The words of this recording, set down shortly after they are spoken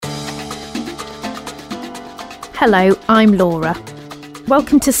Hello, I'm Laura.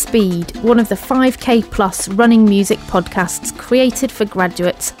 Welcome to Speed, one of the 5K Plus running music podcasts created for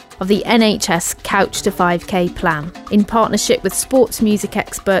graduates of the NHS Couch to 5K plan, in partnership with sports music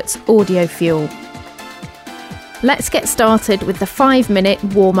experts Audiofuel. Let's get started with the 5-minute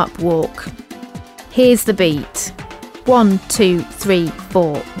warm-up walk. Here's the beat. 1, 2, 3,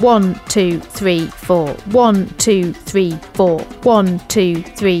 4. 1, 2, 3, 4. 1, 2, 3, 4. 1, 2,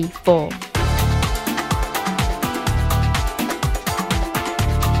 3, 4.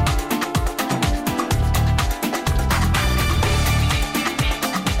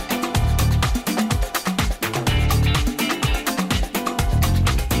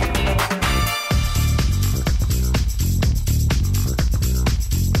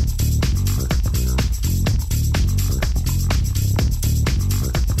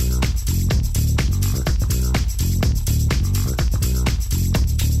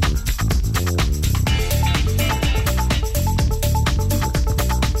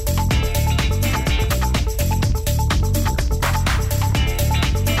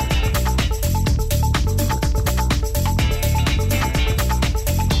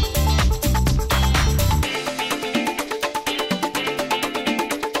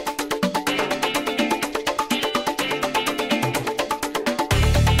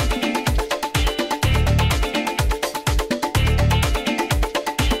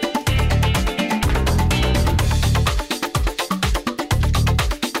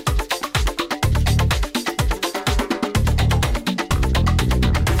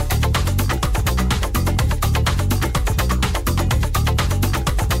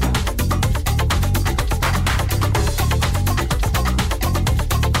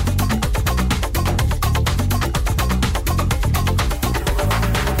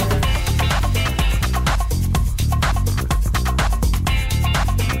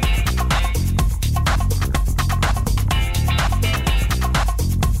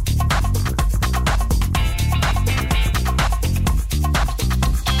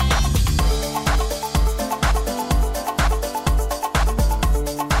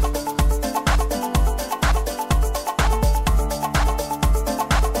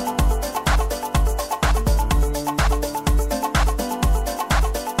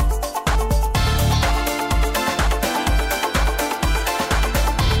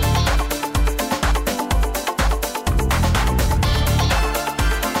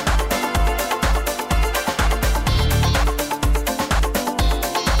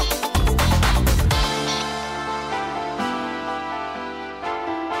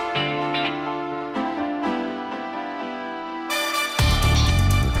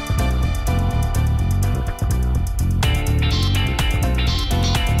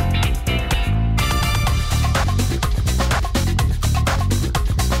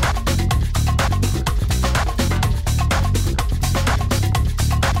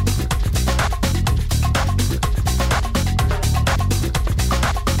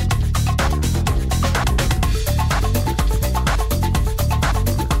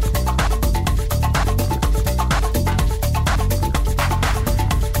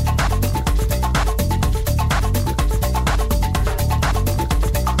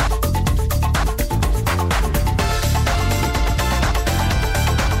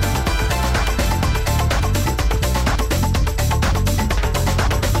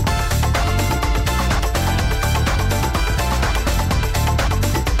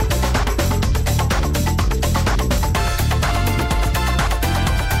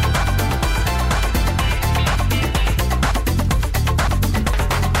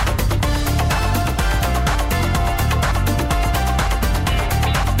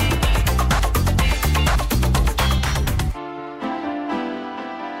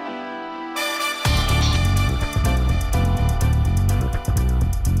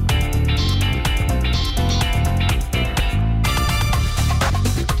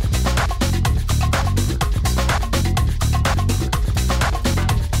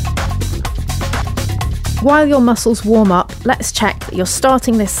 While your muscles warm up, let's check that you're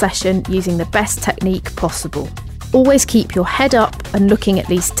starting this session using the best technique possible. Always keep your head up and looking at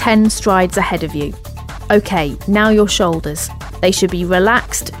least 10 strides ahead of you. Okay, now your shoulders. They should be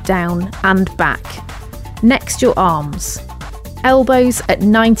relaxed down and back. Next, your arms. Elbows at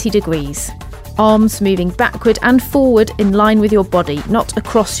 90 degrees. Arms moving backward and forward in line with your body, not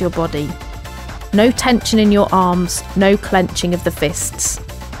across your body. No tension in your arms, no clenching of the fists.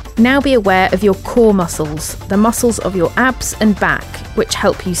 Now be aware of your core muscles, the muscles of your abs and back, which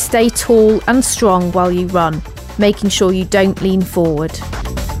help you stay tall and strong while you run, making sure you don't lean forward.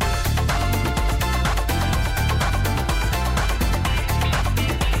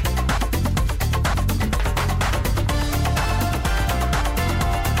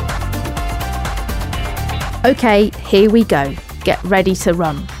 Okay, here we go. Get ready to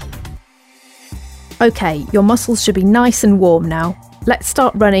run. Okay, your muscles should be nice and warm now. Let's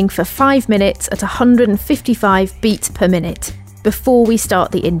start running for 5 minutes at 155 beats per minute before we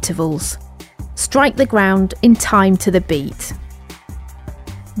start the intervals. Strike the ground in time to the beat.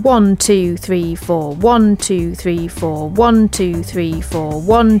 1, 2, 3, 4, 1, 2, 3, 4, 1, 2, 3, 4,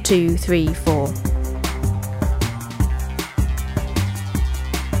 1, 2, 3, 4.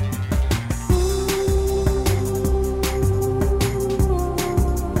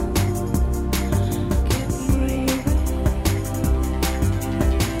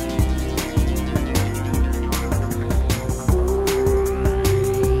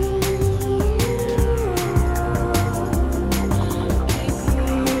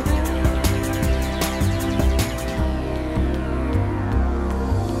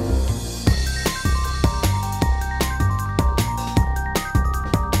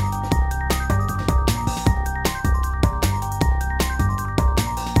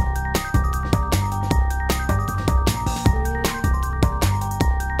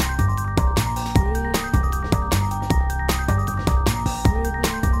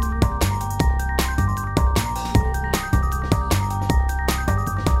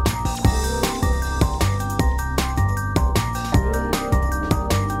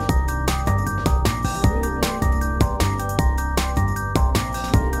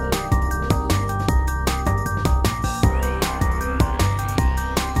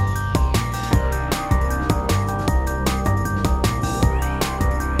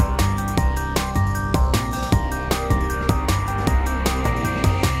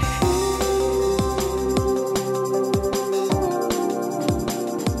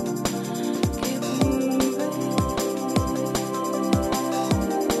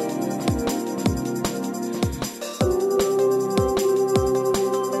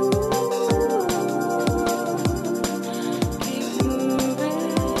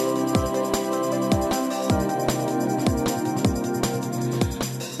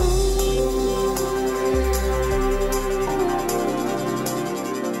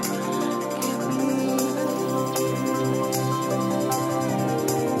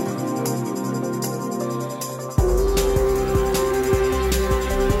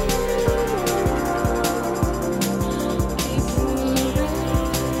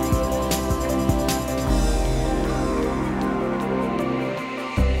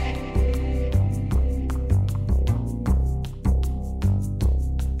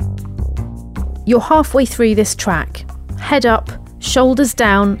 You're halfway through this track. Head up, shoulders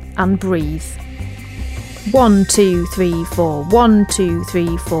down and breathe. 1, 2, 3, 4, 1, 2,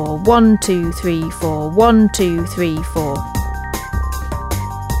 3, 4, 1, 2, 3, 4, 1, 2, 3, 4.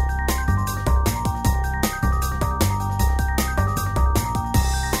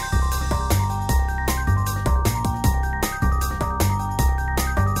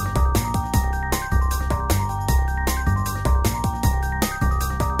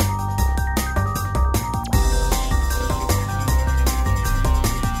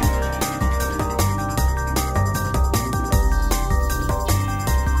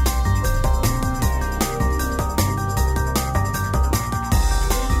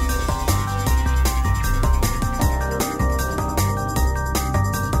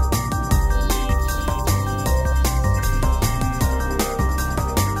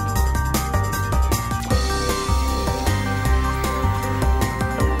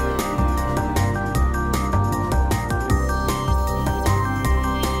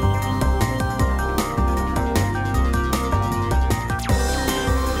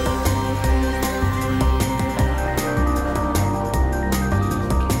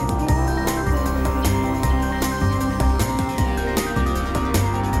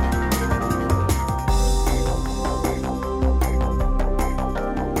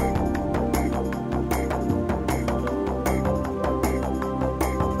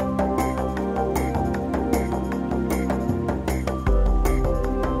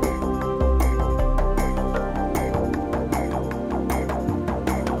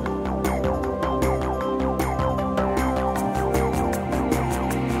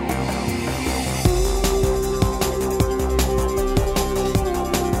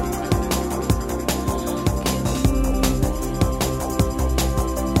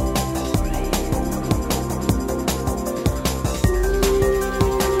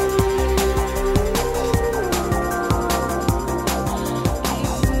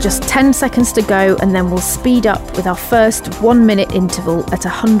 Just 10 seconds to go, and then we'll speed up with our first 1 minute interval at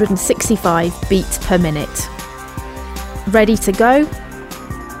 165 beats per minute. Ready to go?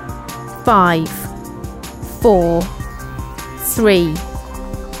 5, 4, 3,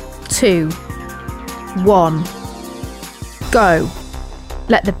 2, 1. Go.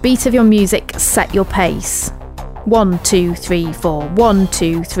 Let the beat of your music set your pace. 1, 2, 3, 4, 1,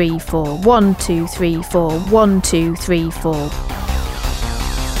 2, 3, 4, 1, 2, 3, 4, 1, 2, 3, 4.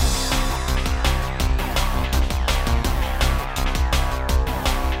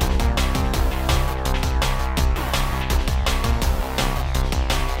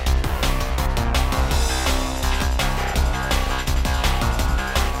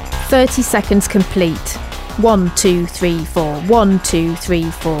 "30 seconds complete. 1, 2, 3, 4, 1, 2,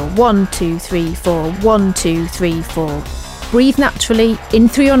 3, 4, 1, 2, 3, 4, 1, 2, 3, 4. Breathe naturally, in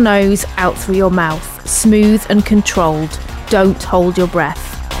through your nose, out through your mouth. Smooth and controlled. Don't hold your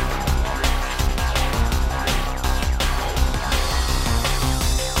breath.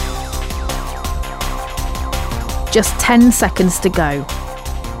 Just 10 seconds to go.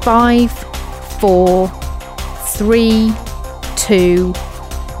 5, 4, 3, 2,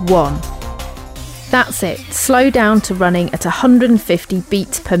 1. That's it. Slow down to running at 150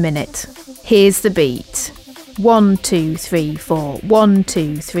 beats per minute. Here's the beat. 1, 2, 3, 4, 1,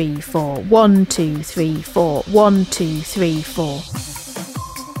 2, 3, 4, 1, 2, 3, 4, 1, 2, 3, 4.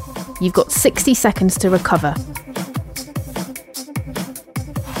 You've got 60 seconds to recover.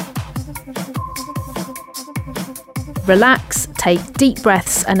 Relax, take deep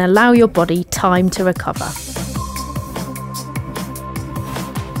breaths and allow your body time to recover.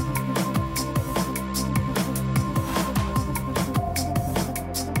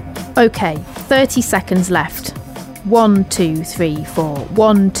 Okay, 30 seconds left. 1, 2, 3, 4,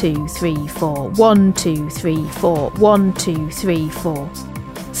 1, 2, 3, 4, 1, 2, 3, 4, 1, 2, 3, 4.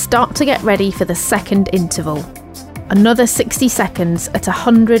 Start to get ready for the second interval. Another 60 seconds at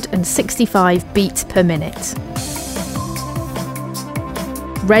 165 beats per minute.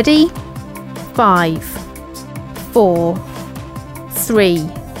 Ready? 5, 4, 3,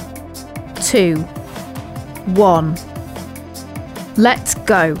 2, 1. Let's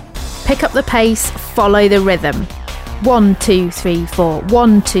go. Pick up the pace, follow the rhythm. 1, 2, 3, 4,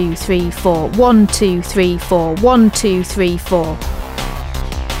 1, 2, 3, 4, 1, 2, 3, 4, 1, 2, 3, 4.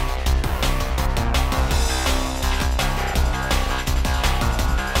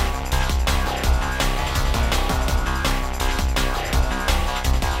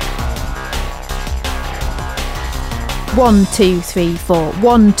 One, 2, 3, 4,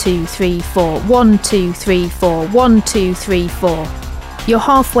 1, 2, 3, 4, 1, 2, 3, 4, 1, 2, 3, 4. You're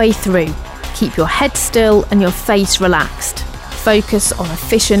halfway through. Keep your head still and your face relaxed. Focus on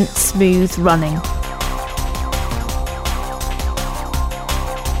efficient, smooth running.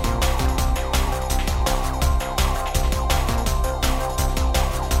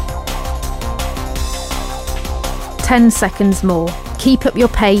 "10 seconds more. Keep up your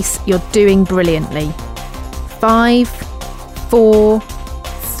pace. You're doing brilliantly. 5, 4,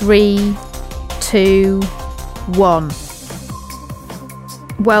 3, 2, 1.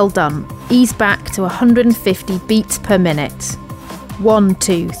 Well done. Ease back to 150 beats per minute. 1,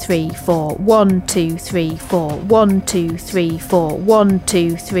 2, 3, 4, 1, 2, 3, 4, 1, 2, 3, 4, 1,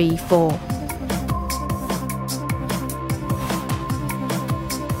 2, 3, 4.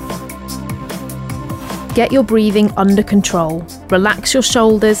 Get your breathing under control. Relax your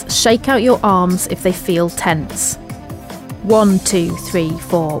shoulders, shake out your arms if they feel tense. 1, 2, 3,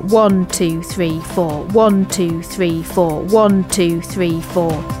 4, 1, 2, 3, 4, 1, 2, 3, 4, 1, 2, 3,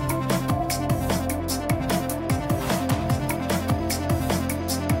 4.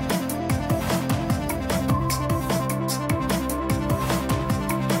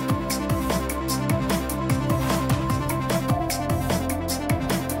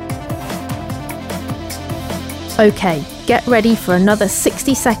 Okay, get ready for another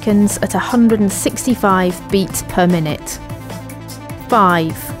 60 seconds at 165 beats per minute.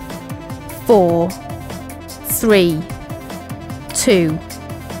 5, 4, 3, 2,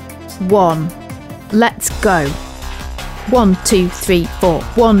 1. Let's go. 1, 2, 3, 4,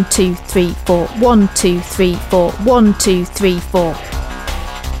 1, 2, 3, 4, 1, 2, 3, 4, 1, 2, 3, 4.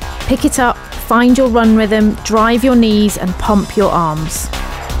 Pick it up, find your run rhythm, drive your knees and pump your arms.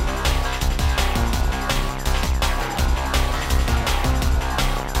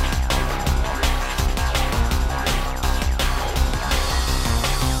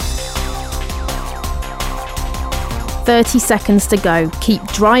 "30 seconds to go. Keep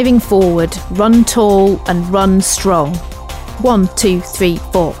driving forward. Run tall and run strong. 1, 2, 3,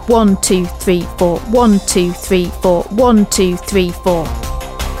 4. 1, 2, 3, 4. 1, 2, 3, 4. 1, 2, 3, 4.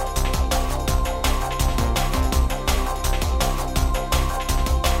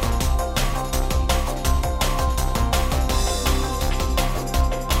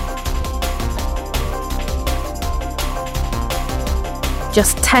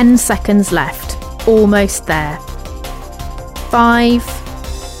 Just 10 seconds left. Almost there. 5,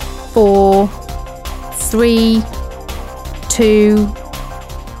 4, 3, 2,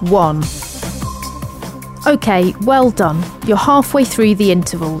 1. Okay, well done. You're halfway through the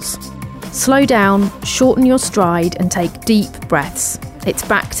intervals. Slow down, shorten your stride and take deep breaths. It's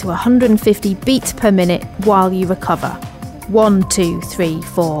back to 150 beats per minute while you recover. 1, 2, 3,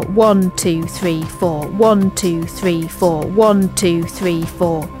 4, 1, 2, 3, 4, 1, 2, 3, 4, 1, 2, 3,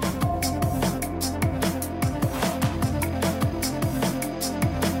 4.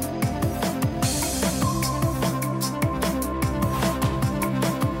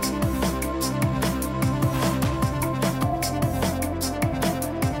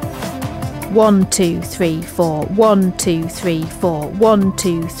 One, 2, 3, 4, 1, 2, 3, 4, 1,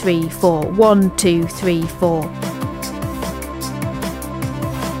 2, 3, 4, 1, 2, 3, 4.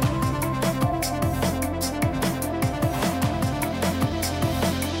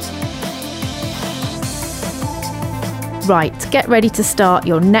 Right, get ready to start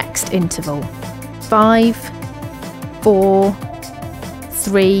your next interval. 5, 4,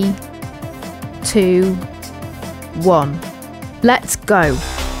 3, 2, 1. Let's go.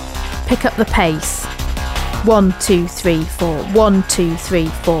 Pick up the pace. 1, 2, 3, 4, 1, 2, 3,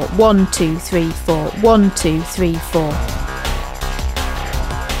 4, 1, 2, 3, 4, 1, 2, 3, 4.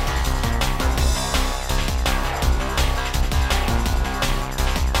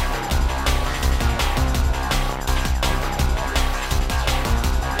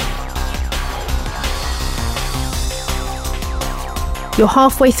 You're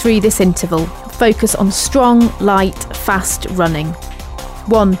halfway through this interval. Focus on strong, light, fast running.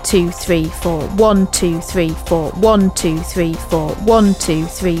 1, 2, 3, 4, 1, 2, 3, 4, 1, 2, 3, 4, 1, 2,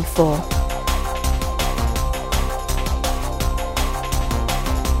 3, 4.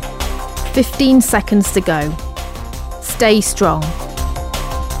 "15 seconds to go. Stay strong.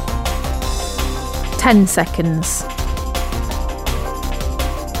 10 seconds.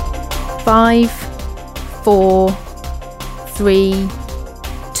 5, 4, 3,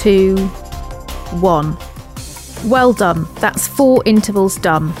 2, 1. Well done, that's 4 intervals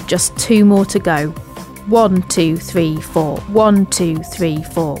done, just 2 more to go. 1, 2, 3, 4, 1, 2, 3,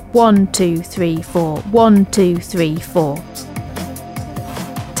 4, 1, 2, 3, 4, 1, 2, 3, 4.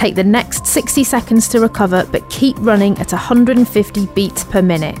 Take the next 60 seconds to recover, but keep running at 150 beats per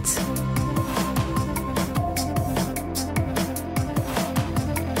minute.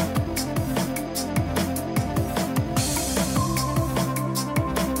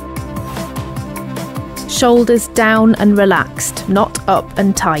 Shoulders down and relaxed, not up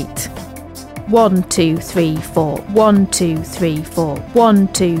and tight. 1, 2, 3, 4, 1, 2, 3, 4, 1,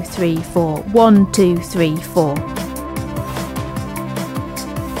 2, 3, 4, 1, 2, 3, 4.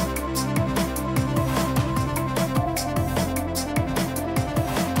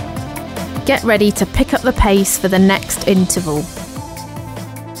 Get ready to pick up the pace for the next interval.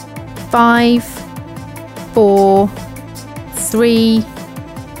 5, 4, 3,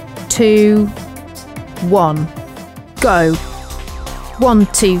 2, 1. Go. 1,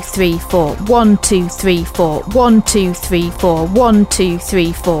 2, 3, 4, 1, 2, 3, 4, 1, 2, 3, 4, 1, 2,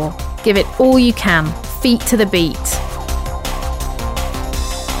 3, 4. Give it all you can. Feet to the beat.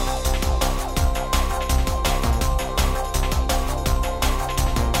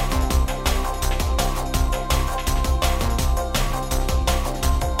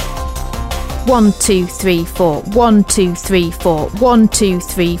 One, 2, 3, 4, 1, 2, 3, 4, 1, 2,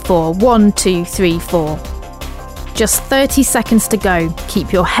 3, 4, 1, 2, 3, 4. Just 30 seconds to go.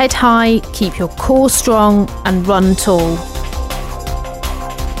 Keep your head high, keep your core strong, and run tall.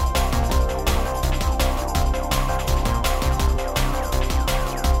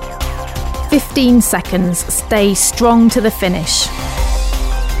 "15 seconds. Stay strong to the finish.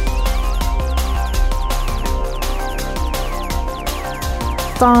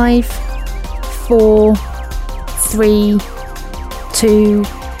 Five, 4, 3, 2,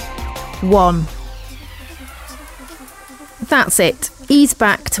 1. That's it. Ease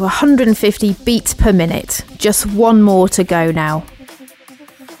back to 150 beats per minute. Just 1 more to go now.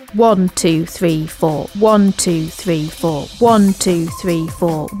 1, 2, 3, 4, 1, 2, 3, 4, 1, 2, 3,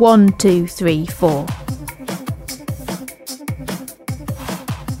 4, 1, 2, 3, 4.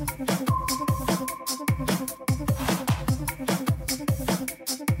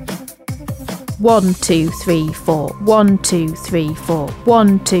 One, 2, 3, 4, 1, 2, 3, 4,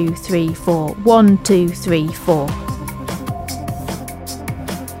 1, 2, 3, 4, 1, 2, 3, 4.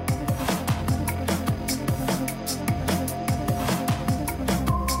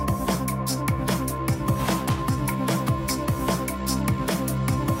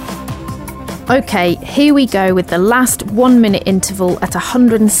 Okay, here we go with the last 1 minute interval at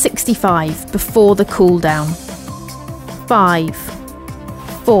 165 before the cool down. 5,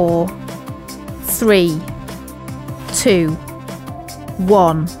 4, 3, 2,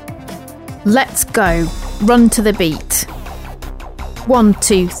 1. Let's go. Run to the beat. 1,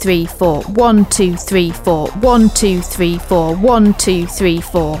 2, 3, 4. 1, 2, 3, 4. 1, 2, 3, 4. 1, 2, 3,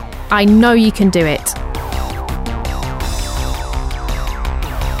 4. I know you can do it.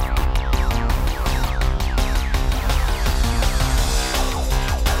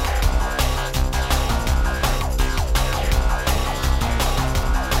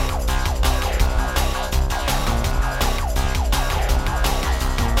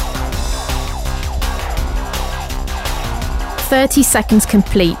 "30 seconds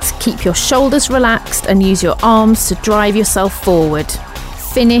complete. Keep your shoulders relaxed and use your arms to drive yourself forward.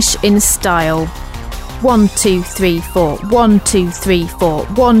 Finish in style. 1, 2, 3, 4. 1, 2, 3, 4.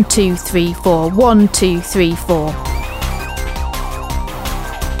 1, 2, 3, 4. 1, 2, 3, 4.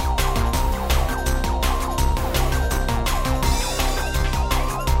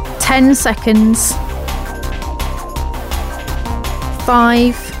 "10 seconds.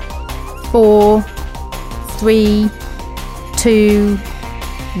 5, 4, 3, 2,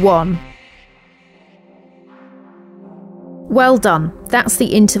 1. Well done, that's the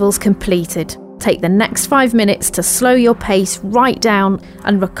intervals completed. Take the next 5 minutes to slow your pace right down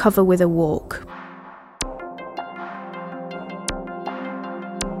and recover with a walk.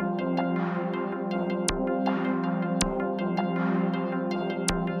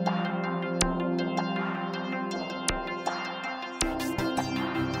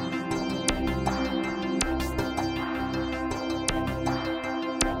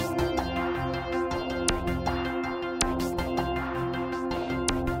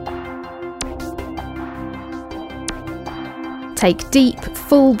 Take deep,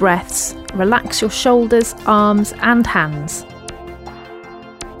 full breaths. Relax your shoulders, arms and hands.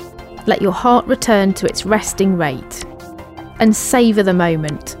 Let your heart return to its resting rate. And savour the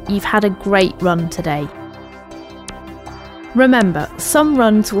moment. You've had a great run today. Remember, some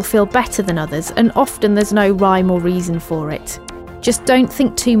runs will feel better than others, and often there's no rhyme or reason for it. Just don't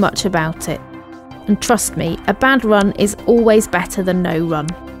think too much about it. And trust me, a bad run is always better than no run.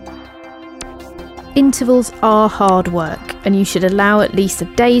 Intervals are hard work, and you should allow at least a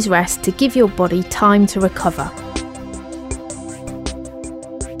day's rest to give your body time to recover.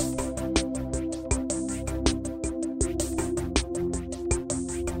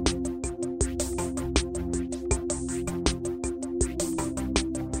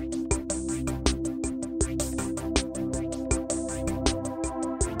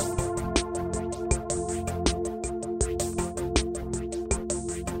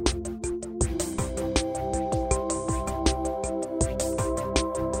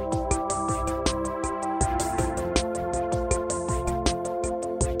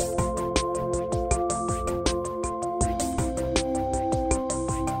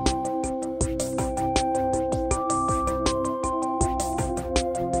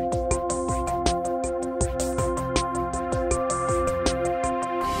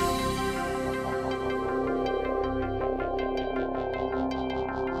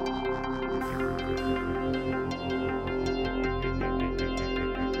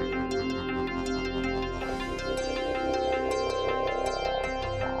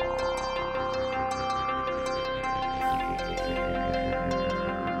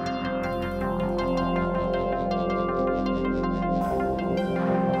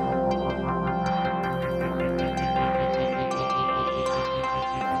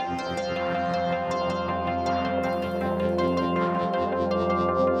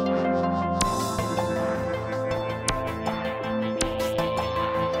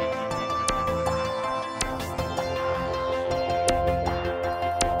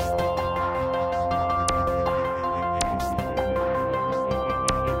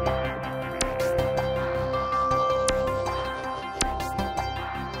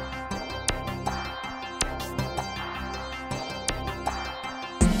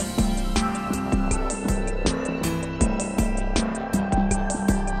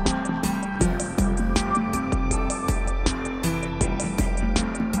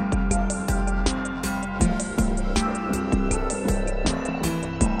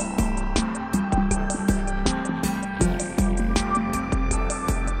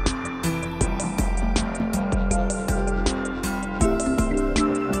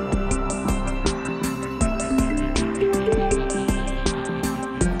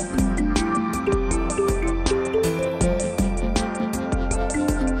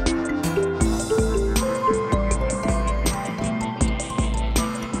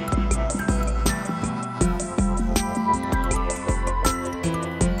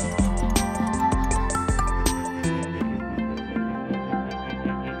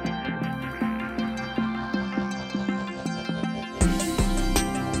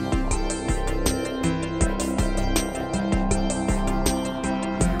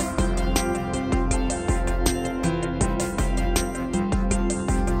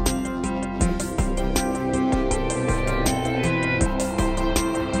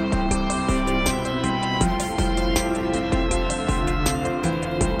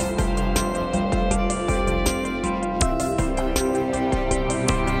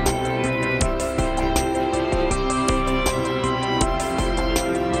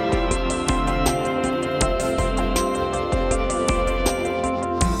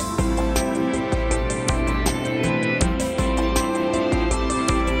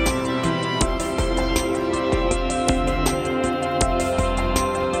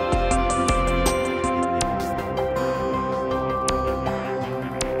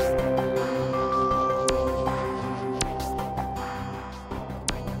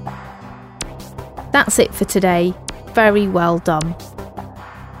 That's it for today. Very well done.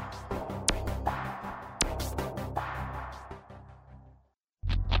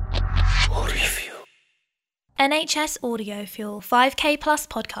 NHS Audio Fuel 5K Plus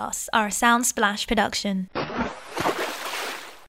podcasts are a Soundsplash production.